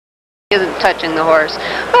isn't touching the horse.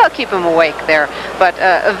 Well, keep him awake there. But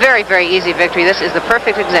a very, very easy victory. This is the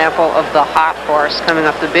perfect example of the hot horse coming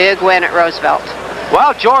off the big win at Roosevelt.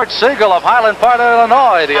 Well, George Siegel of Highland Park,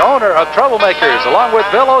 Illinois, the owner of Troublemakers, along with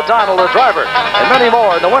Bill O'Donnell, the driver, and many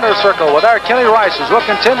more in the winner's circle with our Kenny Rices. We'll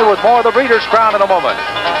continue with more of the Breeders' Crown in a moment.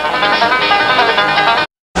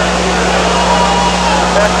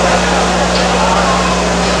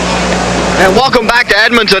 And welcome back to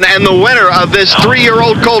Edmonton, and the winner of this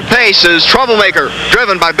 3-year-old colt pace is Troublemaker,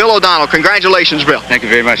 driven by Bill O'Donnell. Congratulations, Bill. Thank you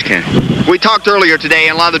very much, Ken. We talked earlier today,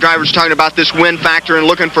 and a lot of the drivers were talking about this win factor and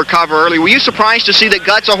looking for cover early. Were you surprised to see that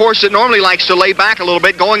Guts, a horse that normally likes to lay back a little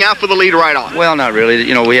bit, going out for the lead right off? Well, not really.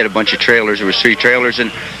 You know, we had a bunch of trailers. There was 3 trailers,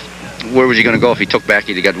 and where was he going to go if he took back?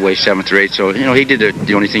 He'd have got away 7th or 8th. So, you know, he did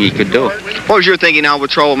the only thing he could do. What was your thinking now with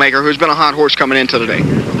Troublemaker, who's been a hot horse coming into today?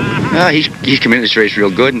 He's come into this race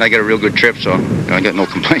real good, and I got a real good trip, so I got no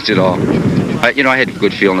complaints at all. I had a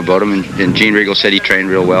good feeling about him, and Gene Regal said he trained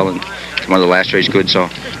real well, and one of the last race good, so.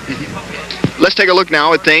 Let's take a look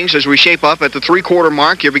now at things as we shape up at the 3/4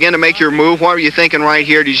 mark. You begin to make your move. What were you thinking right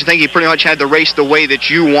here? Did you think you pretty much had the race the way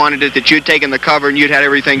that you wanted it, that you'd taken the cover and you'd had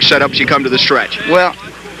everything set up as you come to the stretch? Well,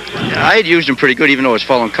 I had used him pretty good, even though it was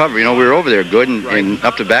falling cover. You know, we were over there good, and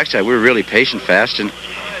up the backside, we were really patient, fast, and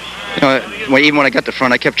you know, even when I got the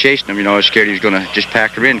front, I kept chasing him. You know, I was scared he was going to just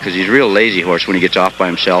pack her in because he's a real lazy horse when he gets off by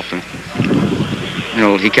himself. And, you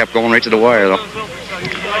know, he kept going right to the wire, though.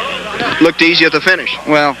 Looked easy at the finish.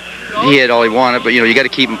 Well, he had all he wanted, but, you know, you got to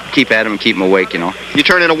keep at him and keep him awake, you know. You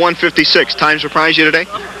turned in a 1:56. Time surprised you today?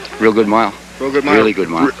 Real good mile. Real good mile. Really good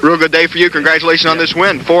mile. Real good day for you. Congratulations on this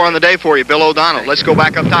win. 4 on the day for you, Bill O'Donnell. Let's go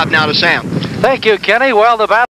back up top now to Sam. Thank you, Kenny. Well, the battle